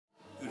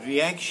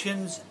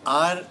Reactions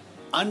are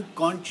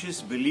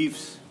unconscious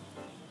beliefs,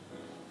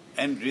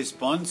 and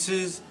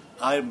responses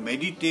are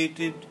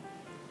meditated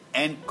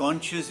and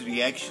conscious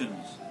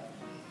reactions.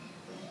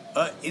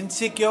 An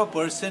insecure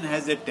person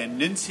has a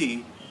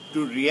tendency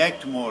to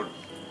react more,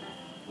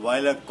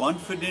 while a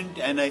confident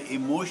and an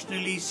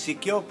emotionally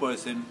secure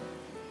person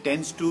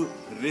tends to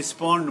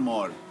respond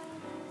more.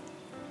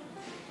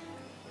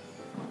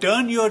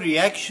 Turn your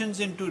reactions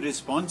into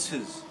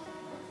responses,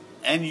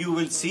 and you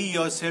will see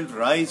yourself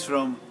rise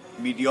from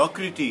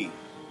mediocrity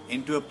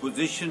into a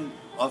position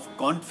of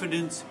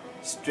confidence,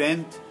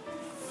 strength,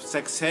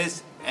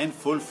 success, and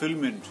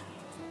fulfillment.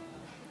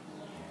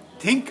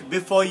 Think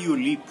before you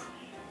leap.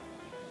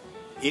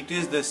 It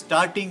is the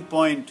starting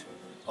point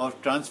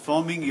of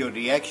transforming your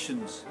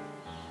reactions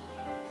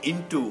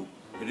into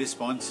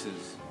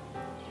responses.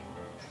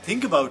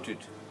 Think about it.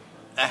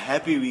 A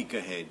happy week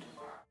ahead.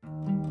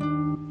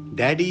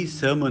 Daddy's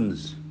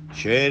Sermons.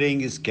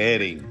 Sharing is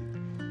caring.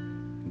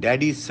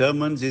 Daddy's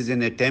Sermons is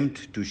an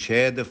attempt to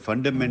share the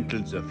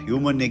fundamentals of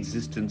human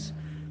existence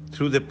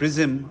through the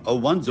prism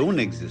of one's own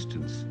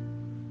existence.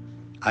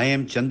 I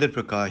am Chandra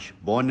Prakash,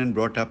 born and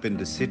brought up in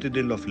the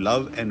citadel of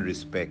love and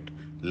respect,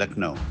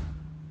 Lucknow.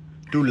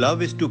 To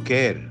love is to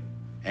care,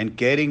 and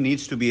caring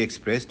needs to be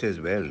expressed as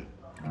well.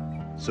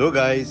 So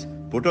guys,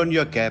 put on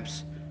your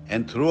caps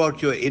and throw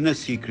out your inner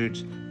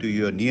secrets to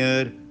your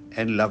near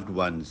and loved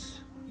ones.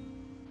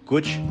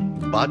 कुछ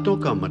बातों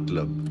का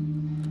मतलब,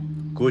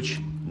 कुछ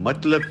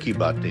मतलब की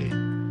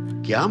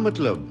बातें. क्या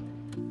मतलब?